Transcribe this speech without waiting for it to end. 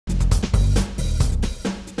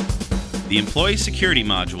The Employee Security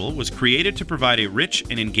module was created to provide a rich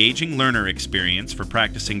and engaging learner experience for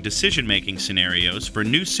practicing decision-making scenarios for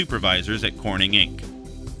new supervisors at Corning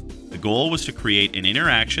Inc. The goal was to create an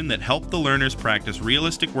interaction that helped the learners practice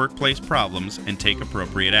realistic workplace problems and take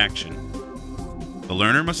appropriate action. The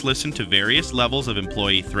learner must listen to various levels of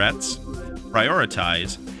employee threats,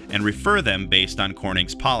 prioritize, and refer them based on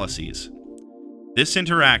Corning's policies. This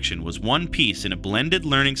interaction was one piece in a blended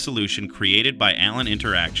learning solution created by Allen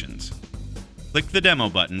Interactions. Click the demo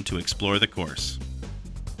button to explore the course.